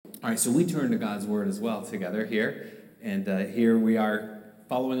All right, so we turn to God's Word as well together here. And here we are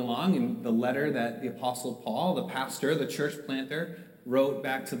following along in the letter that the Apostle Paul, the pastor, the church planter, wrote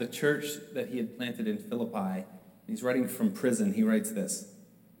back to the church that he had planted in Philippi. He's writing from prison. He writes this.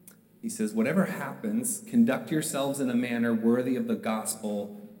 He says, "Whatever happens, conduct yourselves in a manner worthy of the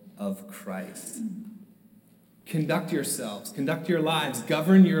gospel of Christ." Conduct yourselves, conduct your lives,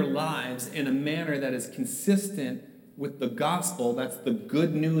 govern your lives in a manner that is consistent with the gospel. That's the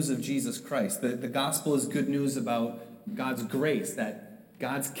good news of Jesus Christ. The gospel is good news about God's grace, that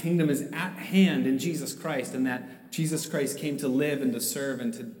God's kingdom is at hand in Jesus Christ, and that Jesus Christ came to live and to serve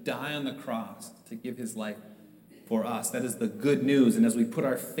and to die on the cross to give his life for us. That is the good news. And as we put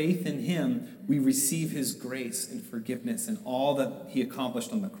our faith in him, we receive his grace and forgiveness and all that he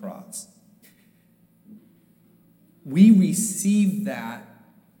accomplished on the cross. We receive that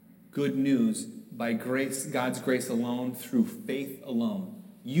good news by grace, God's grace alone, through faith alone.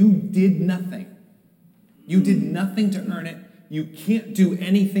 You did nothing. You did nothing to earn it. You can't do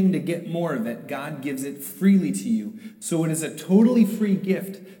anything to get more of it. God gives it freely to you. So it is a totally free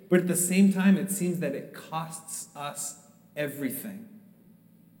gift, but at the same time, it seems that it costs us everything.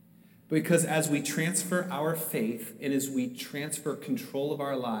 Because as we transfer our faith and as we transfer control of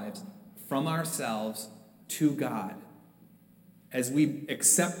our lives from ourselves to God, as we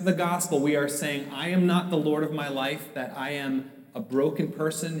accept the gospel, we are saying, I am not the Lord of my life, that I am a broken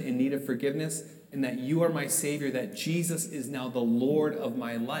person in need of forgiveness, and that you are my Savior, that Jesus is now the Lord of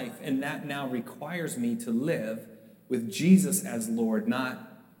my life. And that now requires me to live with Jesus as Lord,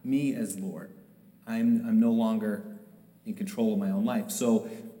 not me as Lord. I'm no longer in control of my own life. So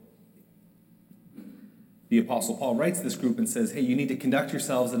the Apostle Paul writes this group and says, hey, you need to conduct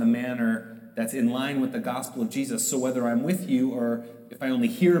yourselves in a manner that's in line with the gospel of Jesus. So whether I'm with you or if I only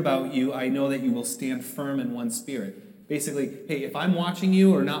hear about you, I know that you will stand firm in one spirit. Basically, hey, if I'm watching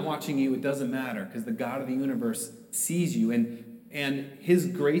you or not watching you, it doesn't matter because the God of the universe sees you. And his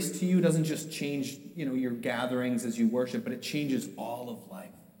grace to you doesn't just change, your gatherings as you worship, but it changes all of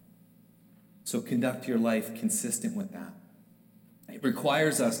life. So conduct your life consistent with that. It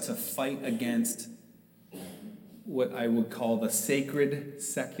requires us to fight against what I would call the sacred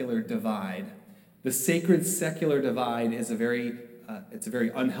secular divide. The sacred secular divide is a very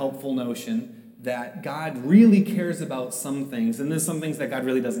unhelpful notion that God really cares about some things, and there's some things that God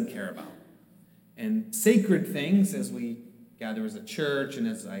really doesn't care about. And sacred things, as we gather as a church and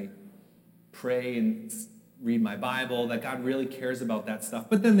as I pray and read my Bible, that God really cares about that stuff.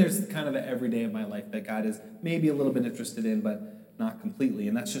 But then there's kind of the everyday of my life that God is maybe a little bit interested in, but not completely.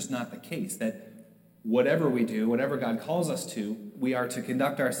 And that's just not the case. That whatever we do, whatever God calls us to, we are to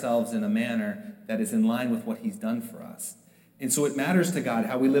conduct ourselves in a manner that is in line with what he's done for us. And so it matters to God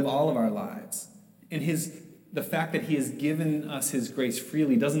how we live all of our lives. And the fact that he has given us his grace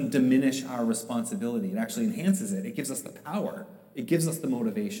freely doesn't diminish our responsibility. It actually enhances it. It gives us the power. It gives us the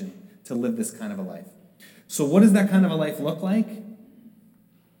motivation to live this kind of a life. So what does that kind of a life look like?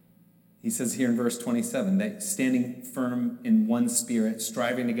 He says here in verse 27, that standing firm in one spirit,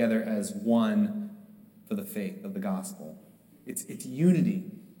 striving together as one for the faith of the gospel. It's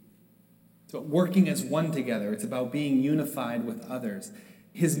unity. It's about working as one together. It's about being unified with others.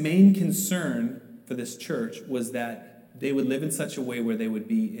 His main concern for this church was that they would live in such a way where they would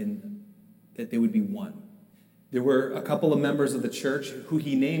be one. There were a couple of members of the church who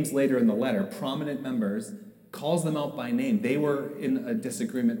he names later in the letter, prominent members, calls them out by name. They were in a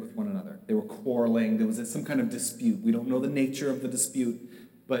disagreement with one another. They were quarreling. There was some kind of dispute. We don't know the nature of the dispute,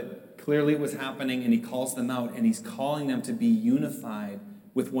 but clearly it was happening, and he calls them out, and he's calling them to be unified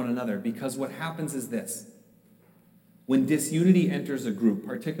with one another. Because what happens is this. When disunity enters a group,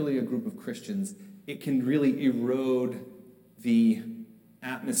 particularly a group of Christians, it can really erode the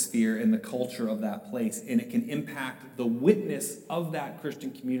atmosphere and the culture of that place, and it can impact the witness of that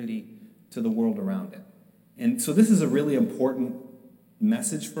Christian community to the world around it. And so this is a really important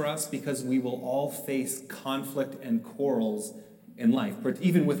message for us because we will all face conflict and quarrels in life, but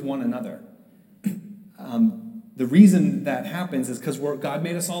even with one another. The reason that happens is because God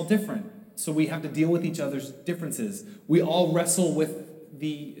made us all different. So we have to deal with each other's differences. We all wrestle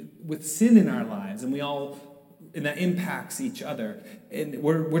with sin in our lives, and that impacts each other. And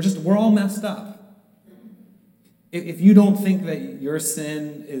we're all messed up. If you don't think that your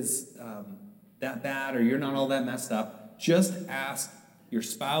sin is that bad or you're not all that messed up, just ask your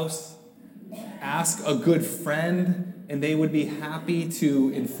spouse, ask a good friend, and they would be happy to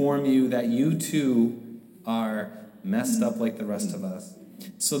inform you that you too are messed up like the rest of us.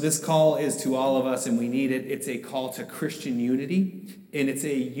 So this call is to all of us, and we need it. It's a call to Christian unity, and it's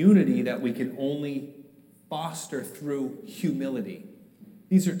a unity that we can only foster through humility.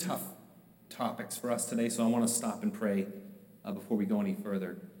 These are tough topics for us today, so I want to stop and pray before we go any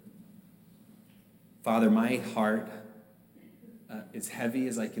further. Father, my heart is heavy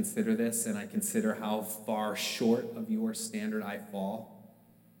as I consider this, and I consider how far short of your standard I fall.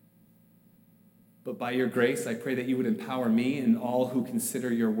 But by your grace, I pray that you would empower me and all who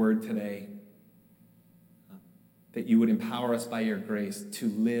consider your word today, that you would empower us by your grace to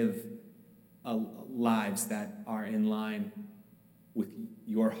live lives that are in line with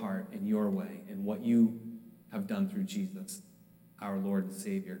your heart and your way and what you have done through Jesus, our Lord and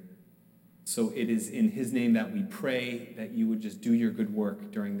Savior. So it is in his name that we pray that you would just do your good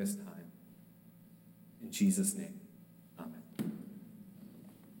work during this time. In Jesus' name, amen.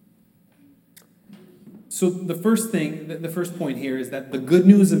 So the first point here is that the good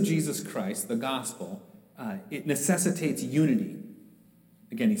news of Jesus Christ, the gospel, it necessitates unity.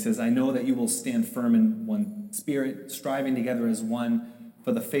 Again, he says, I know that you will stand firm in one spirit, striving together as one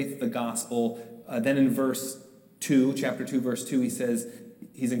for the faith of the gospel. Then in chapter 2, verse 2, he says,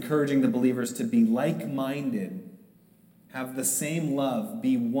 he's encouraging the believers to be like-minded, have the same love,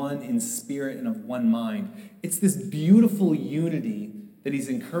 be one in spirit and of one mind. It's this beautiful unity that he's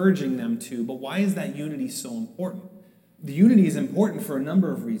encouraging them to, but why is that unity so important? The unity is important for a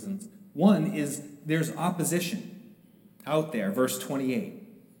number of reasons. One is there's opposition out there, verse 28.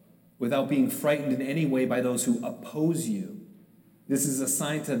 Without being frightened in any way by those who oppose you. This is a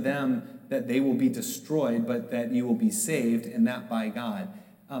sign to them that they will be destroyed, but that you will be saved, and that by God.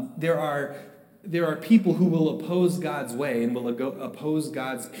 There are people who will oppose God's way and will oppose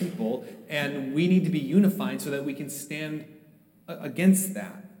God's people, and we need to be unified so that we can stand against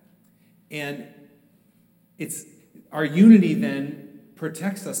that. And our unity then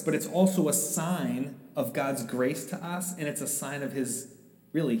protects us, but it's also a sign of God's grace to us, and it's a sign of his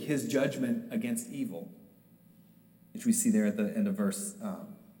judgment against evil, which we see there at the end of verse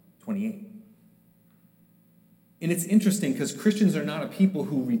 28. And it's interesting because Christians are not a people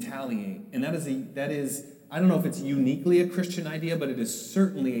who retaliate, and that is I don't know if it's uniquely a Christian idea, but it is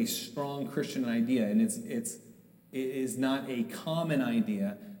certainly a strong Christian idea, and it is not a common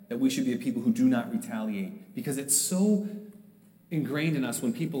idea that we should be a people who do not retaliate, because it's so ingrained in us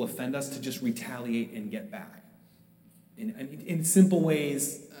when people offend us to just retaliate and get back. In simple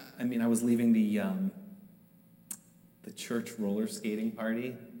ways, I was leaving the church roller skating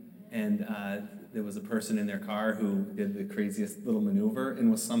party, and there was a person in their car who did the craziest little maneuver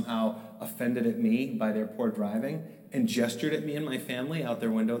and was somehow offended at me by their poor driving and gestured at me and my family out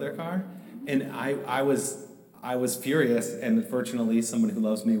their window of their car. And I was furious, and fortunately someone who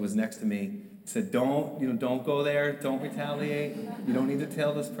loves me was next to me. Said, don't go there, don't retaliate, you don't need to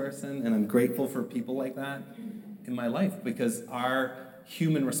tell this person. And I'm grateful for people like that in my life, because our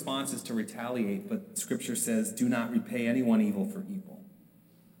human response is to retaliate, but Scripture says, do not repay anyone evil for evil.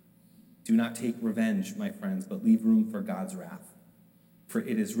 Do not take revenge, my friends, but leave room for God's wrath. For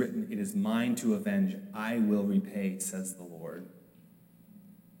it is written, it is mine to avenge, I will repay, says the Lord.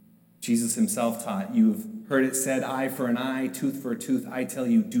 Jesus himself taught, you've heard it said, eye for an eye, tooth for a tooth. I tell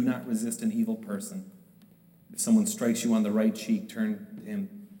you, do not resist an evil person. If someone strikes you on the right cheek, turn to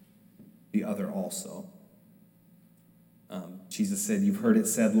him the other also. Jesus said, you've heard it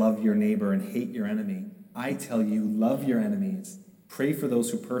said, love your neighbor and hate your enemy. I tell you, love your enemies. Pray for those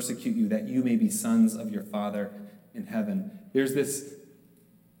who persecute you, that you may be sons of your Father in heaven. There's this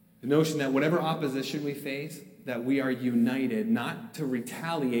notion that whatever opposition we face, that we are united, not to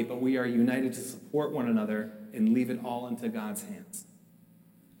retaliate, but we are united to support one another and leave it all into God's hands.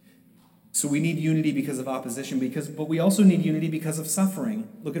 So we need unity because of opposition, but we also need unity because of suffering.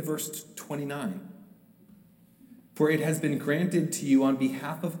 Look at verse 29. For it has been granted to you on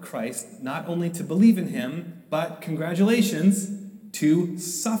behalf of Christ, not only to believe in him, but, congratulations, to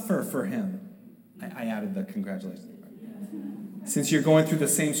suffer for him. I added the congratulations. Since you're going through the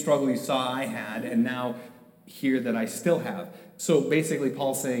same struggle you saw I had, and now hear that I still have. So basically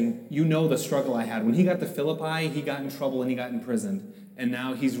Paul's saying, you know the struggle I had. When he got to Philippi, he got in trouble and he got imprisoned. And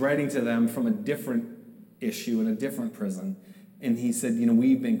now he's writing to them from a different issue in a different prison. And he said,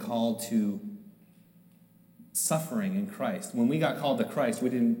 we've been called to suffering in Christ. When we got called to Christ,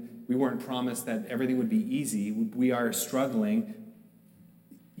 we weren't promised that everything would be easy. We are struggling,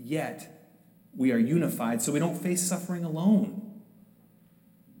 yet we are unified, so we don't face suffering alone.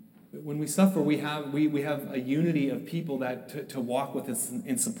 When we suffer, we have a unity of people that to walk with us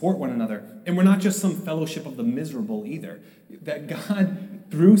and support one another. And we're not just some fellowship of the miserable either. That God,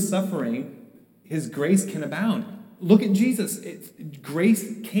 through suffering, his grace can abound. Look at Jesus.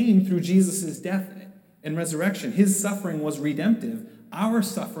 Grace came through Jesus' death and resurrection. His suffering was redemptive. Our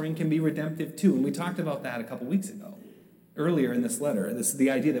suffering can be redemptive too. And we talked about that a couple weeks ago. earlier in this letter. This is the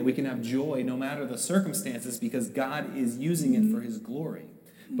idea that we can have joy no matter the circumstances because God is using it for his glory.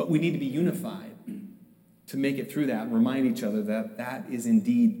 But we need to be unified to make it through that and remind each other that that is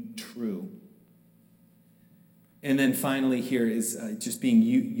indeed true. And then finally here is just being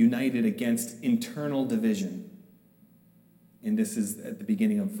united against internal division. And this is at the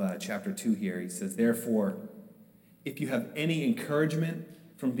beginning of chapter 2 here. He says, therefore, if you have any encouragement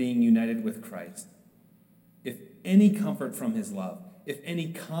from being united with Christ, if any comfort from his love, if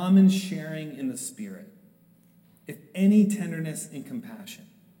any common sharing in the Spirit, if any tenderness and compassion,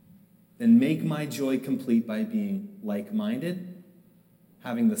 then make my joy complete by being like-minded,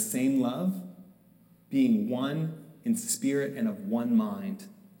 having the same love, being one in spirit and of one mind.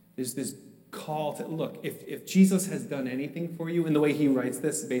 There's this call to, look, if Jesus has done anything for you, and the way he writes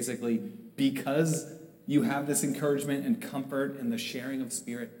this, basically, because you have this encouragement and comfort and the sharing of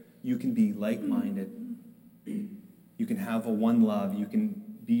spirit, you can be like-minded. You can have a one love. You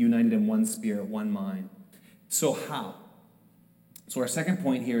can be united in one spirit, one mind. So how? So our second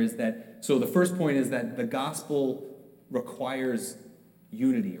point here is that, so the first point is that the gospel requires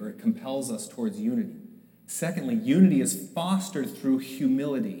unity, or it compels us towards unity. Secondly, unity is fostered through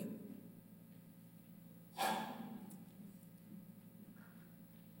humility.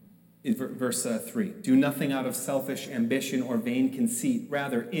 In verse 3, do nothing out of selfish ambition or vain conceit.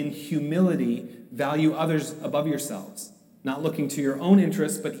 Rather, in humility, value others above yourselves, not looking to your own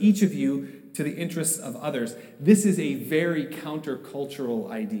interests, but each of you to the interests of others. This is a very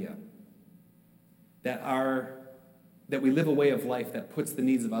countercultural idea, that we live a way of life that puts the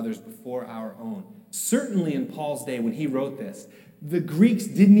needs of others before our own. Certainly in Paul's day, when he wrote this, the Greeks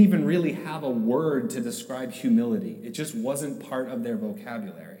didn't even really have a word to describe humility. It just wasn't part of their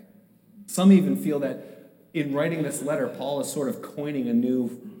vocabulary. Some even feel that in writing this letter, Paul is sort of coining a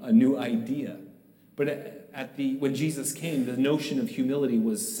new idea. But when Jesus came, the notion of humility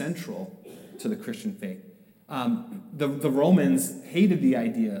was central to the Christian faith. The Romans hated the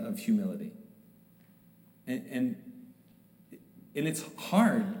idea of humility. And it's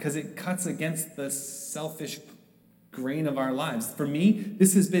hard because it cuts against the selfish grain of our lives. For me,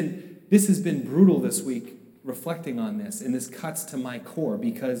 this has been brutal this week, reflecting on this, and this cuts to my core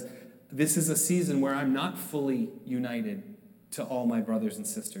because this is a season where I'm not fully united to all my brothers and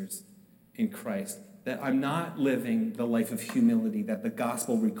sisters in Christ, that I'm not living the life of humility that the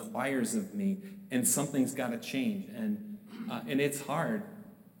gospel requires of me, and something's got to change, and it's hard.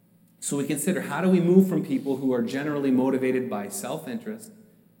 So we consider, how do we move from people who are generally motivated by self-interest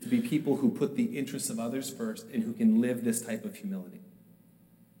to be people who put the interests of others first and who can live this type of humility?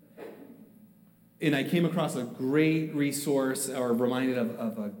 And I came across a great resource, or reminded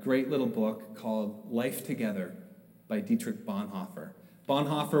of a great little book called Life Together by Dietrich Bonhoeffer.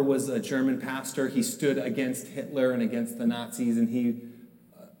 Bonhoeffer was a German pastor. He stood against Hitler and against the Nazis, and he,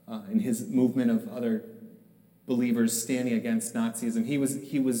 in his movement of other believers standing against Nazism,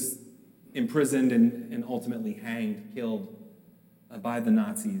 he was imprisoned and ultimately hanged, killed by the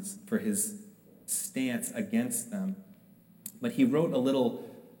Nazis for his stance against them. But he wrote a little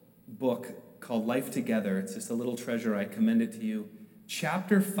book called Life Together. It's just a little treasure. I commend it to you.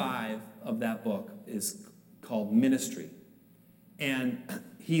 Chapter 5 of that book is called Ministry. And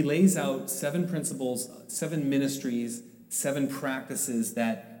he lays out 7 principles, 7 ministries, 7 practices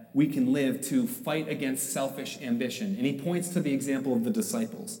that we can live to fight against selfish ambition. And he points to the example of the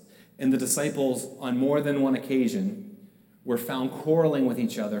disciples. And the disciples, on more than one occasion, were found quarreling with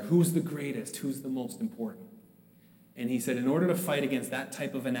each other. Who's the greatest? Who's the most important? And he said, in order to fight against that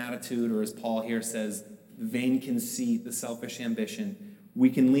type of an attitude, or as Paul here says, vain conceit, the selfish ambition, we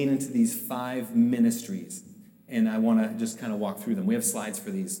can lean into these 5 ministries. And I want to just kind of walk through them. We have slides for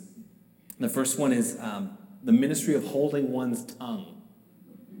these. The first one is the ministry of holding one's tongue.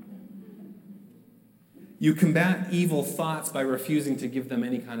 You combat evil thoughts by refusing to give them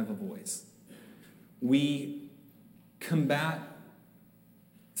any kind of a voice. We combat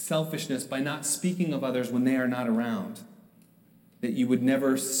selfishness by not speaking of others when they are not around. That you would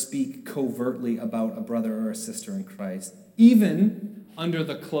never speak covertly about a brother or a sister in Christ, even under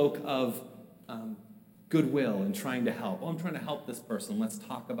the cloak of goodwill and trying to help. Oh, I'm trying to help this person. Let's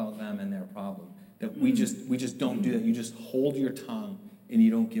talk about them and their problem. That we just don't do that. You just hold your tongue and you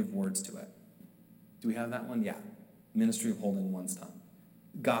don't give words to it. Do we have that one? Yeah. Ministry of holding one's tongue.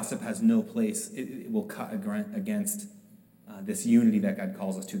 Gossip has no place. It will cut against this unity that God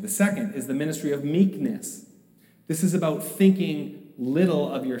calls us to. The second is the ministry of meekness. This is about thinking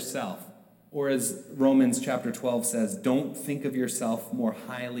little of yourself. Or as Romans chapter 12 says, don't think of yourself more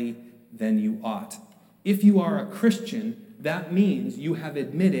highly than you ought. If you are a Christian, that means you have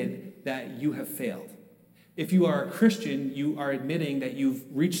admitted that you have failed. If you are a Christian, you are admitting that you've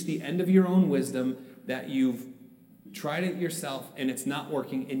reached the end of your own wisdom, that you've tried it yourself and it's not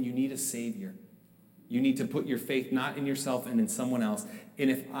working, and you need a Savior. You need to put your faith not in yourself and in someone else. And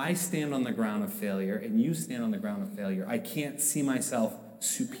if I stand on the ground of failure and you stand on the ground of failure, I can't see myself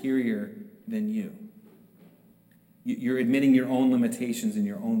superior than you. You're admitting your own limitations and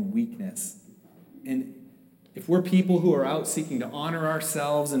your own weakness. And if we're people who are out seeking to honor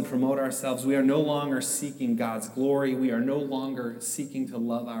ourselves and promote ourselves, we are no longer seeking God's glory. We are no longer seeking to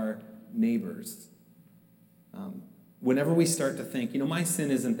love our neighbors. Whenever we start to think, my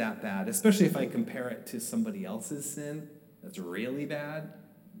sin isn't that bad, especially if I compare it to somebody else's sin that's really bad,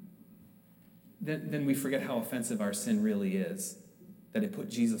 then we forget how offensive our sin really is, that it put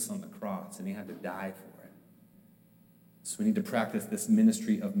Jesus on the cross and he had to die for it. So we need to practice this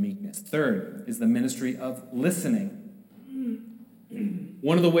ministry of meekness. Third is the ministry of listening.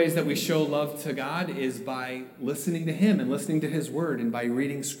 One of the ways that we show love to God is by listening to him and listening to his word and by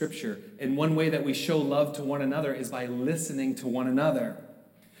reading scripture. And one way that we show love to one another is by listening to one another.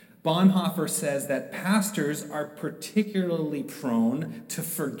 Bonhoeffer says that pastors are particularly prone to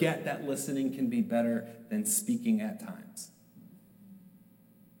forget that listening can be better than speaking at times.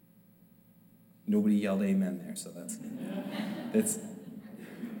 Nobody yelled amen there, so that's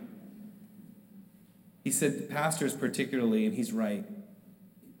he said pastors particularly, and he's right,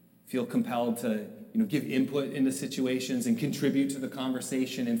 feel compelled to give input into situations and contribute to the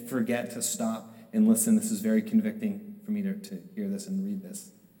conversation and forget to stop and listen. This is very convicting for me to hear this and read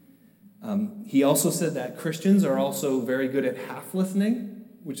this. He also said that Christians are also very good at half listening,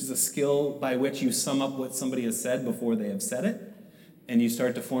 which is a skill by which you sum up what somebody has said before they have said it, and you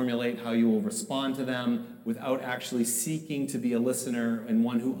start to formulate how you will respond to them without actually seeking to be a listener and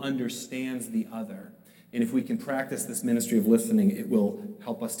one who understands the other. And if we can practice this ministry of listening, it will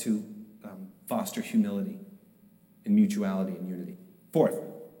help us to foster humility and mutuality and unity. Fourth,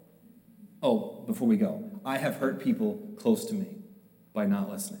 before we go, I have hurt people close to me by not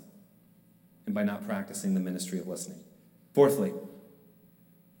listening and by not practicing the ministry of listening. Fourthly,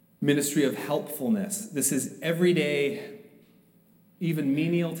 ministry of helpfulness. This is everyday, even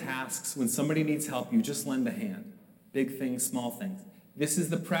menial tasks. When somebody needs help, you just lend a hand. Big things, small things. This is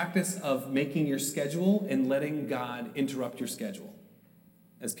the practice of making your schedule and letting God interrupt your schedule.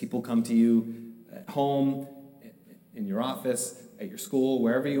 As people come to you at home, in your office, at your school,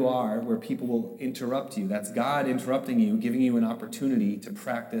 wherever you are, where people will interrupt you. That's God interrupting you, giving you an opportunity to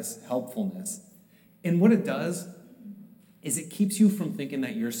practice helpfulness. And what it does is it keeps you from thinking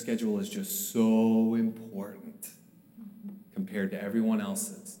that your schedule is just so important compared to everyone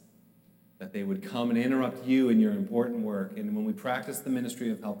else's. That they would come and interrupt you in your important work. And when we practice the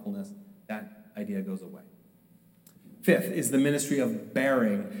ministry of helpfulness, that idea goes away. Fifth is the ministry of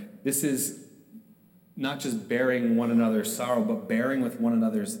bearing. This is not just bearing one another's sorrow, but bearing with one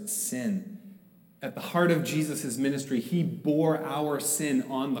another's sin. At the heart of Jesus' ministry, he bore our sin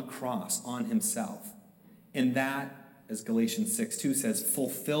on the cross, on himself. And that, as Galatians 6:2 says,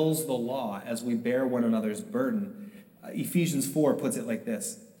 fulfills the law as we bear one another's burden. Ephesians 4 puts it like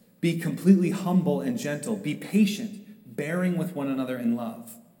this: be completely humble and gentle. Be patient, bearing with one another in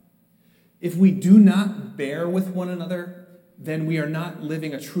love. If we do not bear with one another, then we are not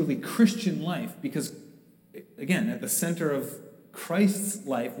living a truly Christian life, because, again, at the center of Christ's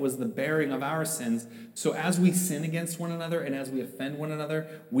life was the bearing of our sins. So as we sin against one another and as we offend one another,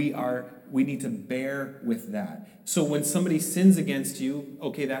 we need to bear with that. So when somebody sins against you,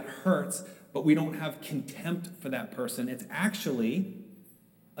 okay, that hurts, but we don't have contempt for that person. It's actually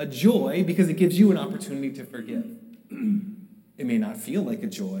a joy because it gives you an opportunity to forgive. It may not feel like a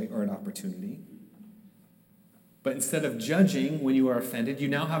joy or an opportunity, but instead of judging when you are offended, you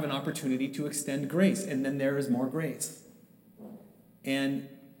now have an opportunity to extend grace, and then there is more grace. And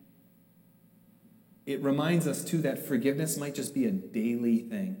it reminds us, too, that forgiveness might just be a daily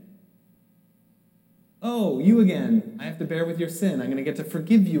thing. Oh, you again. I have to bear with your sin. I'm going to get to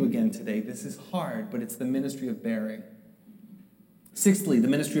forgive you again today. This is hard, but it's the ministry of bearing. Sixthly, the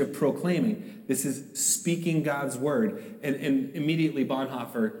ministry of proclaiming. This is speaking God's word. And immediately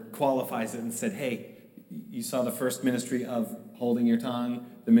Bonhoeffer qualifies it and said, hey, you saw the first ministry of holding your tongue,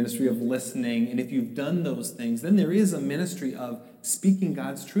 the ministry of listening. And if you've done those things, then there is a ministry of speaking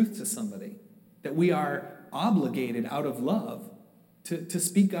God's truth to somebody. That we are obligated out of love to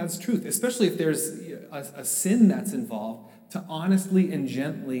speak God's truth, especially if there's a sin that's involved, to honestly and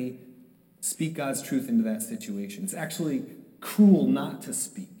gently speak God's truth into that situation. It's actually cruel not to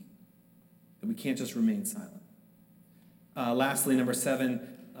speak, that we can't just remain silent. Lastly, number 7,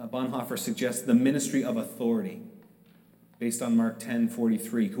 Bonhoeffer suggests the ministry of authority. based on Mark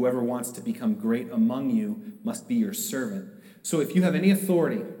 10:43. Whoever wants to become great among you must be your servant. So if you have any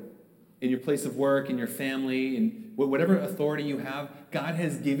authority in your place of work, in your family, in whatever authority you have, God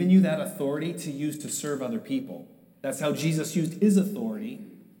has given you that authority to use to serve other people. That's how Jesus used his authority,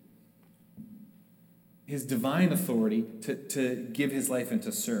 his divine authority, to give his life and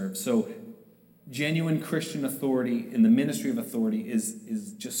to serve. So genuine Christian authority in the ministry of authority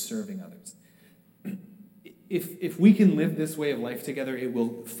is just serving others. If we can live this way of life together, it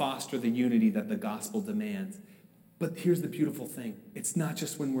will foster the unity that the gospel demands. But here's the beautiful thing. It's not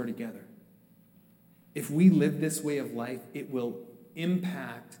just when we're together. If we live this way of life, it will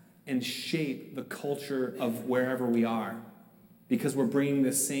impact and shape the culture of wherever we are, because we're bringing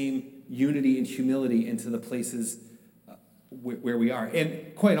the same unity and humility into the places where we are.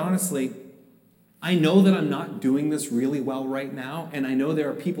 And quite honestly, I know that I'm not doing this really well right now, and I know there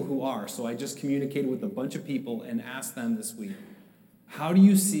are people who are. So I just communicated with a bunch of people and asked them this week, how do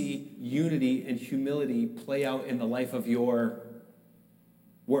you see unity and humility play out in the life of your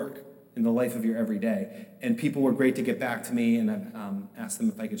work, in the life of your everyday? And people were great to get back to me, and I've asked them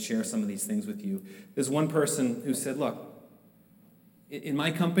if I could share some of these things with you. There's one person who said, look, in my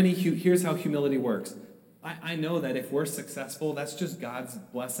company, here's how humility works. I know that if we're successful, that's just God's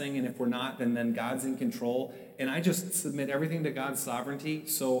blessing, and if we're not, then God's in control. And I just submit everything to God's sovereignty,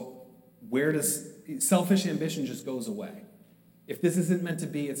 so where does selfish ambition just goes away? If this isn't meant to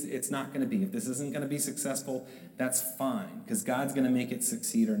be, it's not going to be. If this isn't going to be successful, that's fine, because God's going to make it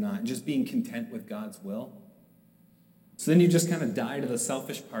succeed or not. Just being content with God's will. So then you just kind of die to the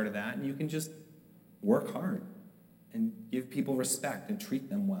selfish part of that, and you can just work hard and give people respect and treat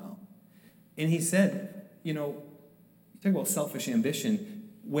them well. And he said, you talk about selfish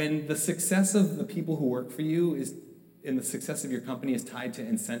ambition. When the success of the people who work for you and the success of your company is tied to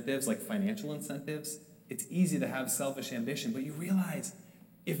incentives, like financial incentives, it's easy to have selfish ambition, but you realize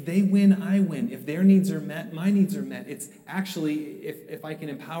if they win, I win. If their needs are met, my needs are met. It's actually, if I can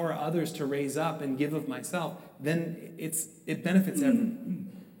empower others to raise up and give of myself, then it benefits everyone.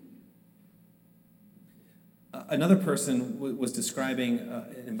 Another person was describing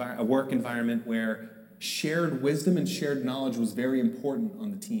a work environment where shared wisdom and shared knowledge was very important on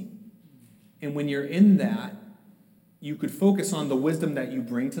the team. And when you're in that, you could focus on the wisdom that you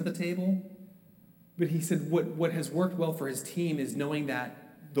bring to the table. But he said what has worked well for his team is knowing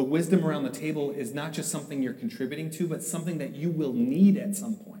that the wisdom around the table is not just something you're contributing to, but something that you will need at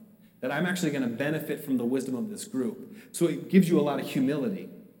some point. That I'm actually going to benefit from the wisdom of this group. So it gives you a lot of humility.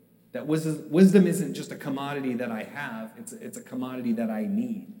 That wisdom isn't just a commodity that I have, it's a commodity that I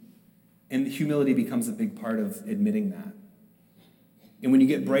need. And humility becomes a big part of admitting that. And when you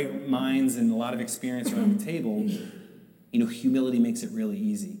get bright minds and a lot of experience around the table, humility makes it really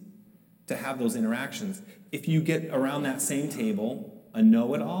easy to have those interactions. If you get around that same table, a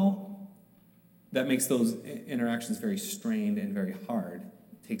know-it-all, that makes those interactions very strained and very hard.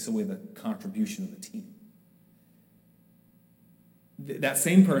 It takes away the contribution of the team. That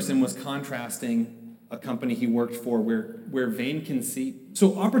same person was contrasting a company he worked for where vain conceit.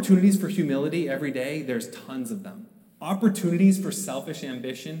 So opportunities for humility every day, there's tons of them. Opportunities for selfish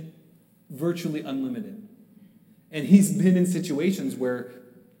ambition, virtually unlimited. And he's been in situations where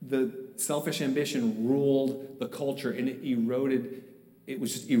the selfish ambition ruled the culture, and it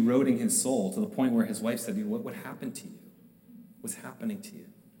was just eroding his soul to the point where his wife said, what happened to you? What's happening to you?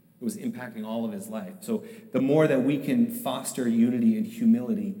 It was impacting all of his life. So the more that we can foster unity and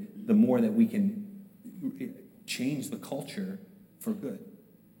humility, the more that we can change the culture for good.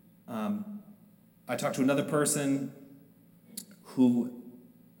 I talked to another person who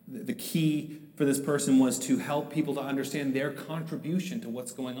the key for this person was to help people to understand their contribution to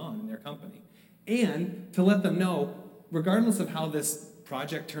what's going on in their company. And to let them know, regardless of how this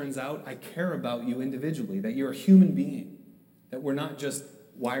project turns out, I care about you individually, that you're a human being, that we're not just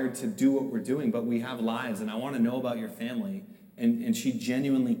wired to do what we're doing, but we have lives, and I want to know about your family. And she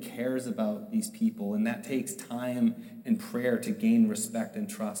genuinely cares about these people, and that takes time and prayer to gain respect and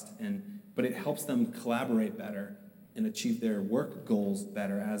trust. But it helps them collaborate better and achieve their work goals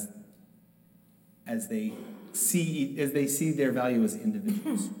better as they see their value as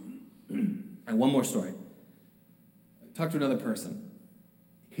individuals. And one more story. I talked to another person.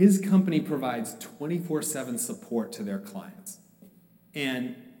 His company provides 24/7 support to their clients.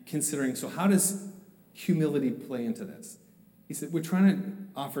 And considering, so how does humility play into this? He said, we're trying to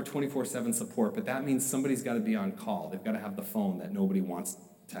offer 24/7 support, but that means somebody's got to be on call. They've got to have the phone that nobody wants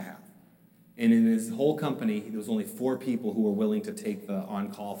to have. And in his whole company, there was only 4 people who were willing to take the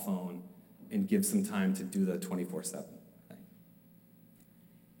on-call phone and give some time to do the 24/7 thing.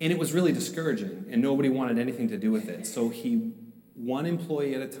 And it was really discouraging, and nobody wanted anything to do with it. So he, one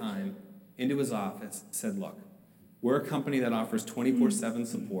employee at a time, into his office, said, look, we're a company that offers 24/7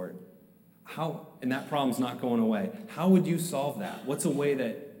 support. And that problem's not going away. How would you solve that? What's a way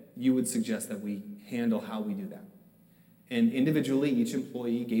that you would suggest that we handle how we do that? And individually, each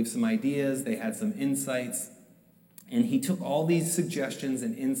employee gave some ideas, they had some insights, and he took all these suggestions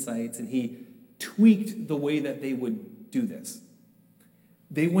and insights, and he tweaked the way that they would do this.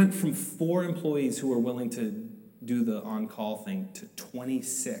 They went from 4 employees who were willing to do the on-call thing to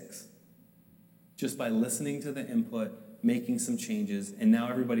 26, just by listening to the input, making some changes, and now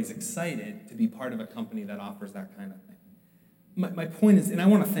everybody's excited to be part of a company that offers that kind of thing. My point is, and I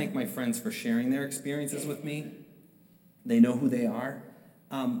want to thank my friends for sharing their experiences with me. They know who they are,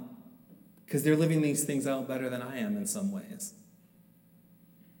 because they're living these things out better than I am in some ways.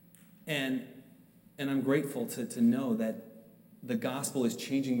 And I'm grateful to know that the gospel is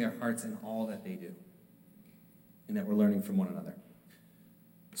changing their hearts in all that they do, and that we're learning from one another.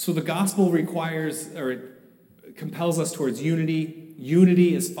 So the gospel requires, or it compels us towards unity.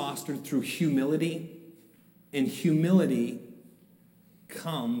 Unity is fostered through humility, and humility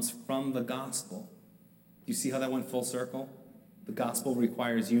comes from the gospel. You see how that went full circle? The gospel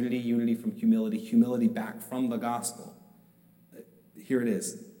requires unity, unity from humility, humility back from the gospel. Here it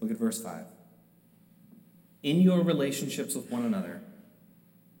is. Look at verse 5. In your relationships with one another,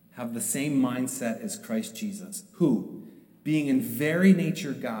 have the same mindset as Christ Jesus, who, being in very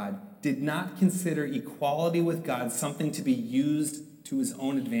nature God, did not consider equality with God something to be used to his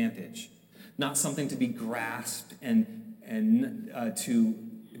own advantage, not something to be grasped and to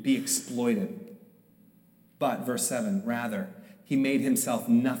be exploited. But, verse 7, rather, he made himself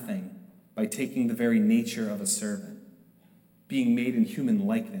nothing by taking the very nature of a servant, being made in human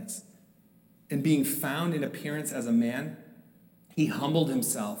likeness, and being found in appearance as a man, he humbled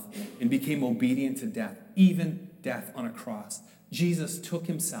himself and became obedient to death, even death on a cross. Jesus took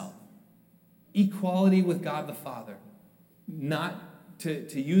himself, equality with God the Father, not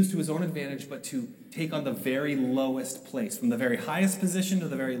to use to his own advantage, but to take on the very lowest place, from the very highest position to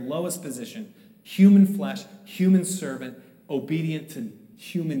the very lowest position, human flesh, human servant, obedient to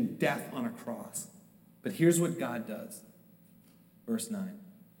human death on a cross. But here's what God does. Verse 9,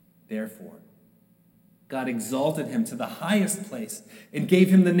 therefore, God exalted him to the highest place and gave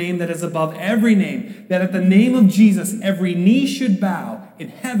him the name that is above every name, that at the name of Jesus every knee should bow in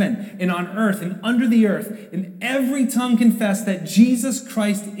heaven and on earth and under the earth, and every tongue confess that Jesus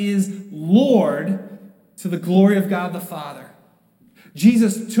Christ is Lord, to the glory of God the Father.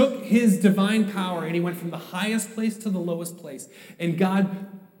 Jesus took his divine power and he went from the highest place to the lowest place. And God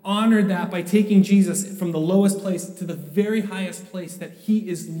honored that by taking Jesus from the lowest place to the very highest place, that he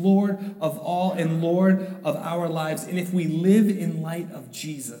is Lord of all and Lord of our lives. And if we live in light of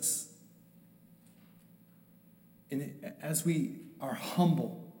Jesus, and as we are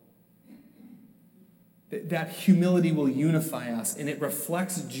humble, that humility will unify us, and it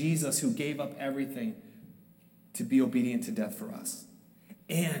reflects Jesus, who gave up everything to be obedient to death for us.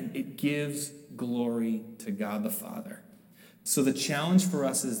 And it gives glory to God the Father. So the challenge for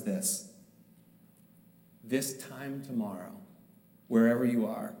us is this. This time tomorrow, wherever you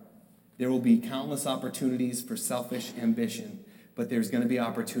are, there will be countless opportunities for selfish ambition, but there's going to be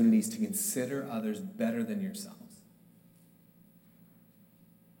opportunities to consider others better than yourselves.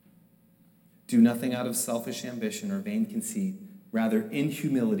 Do nothing out of selfish ambition or vain conceit. Rather, in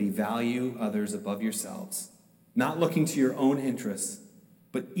humility, value others above yourselves, not looking to your own interests,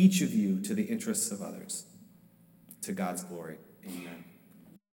 but each of you to the interests of others, to God's glory. Amen.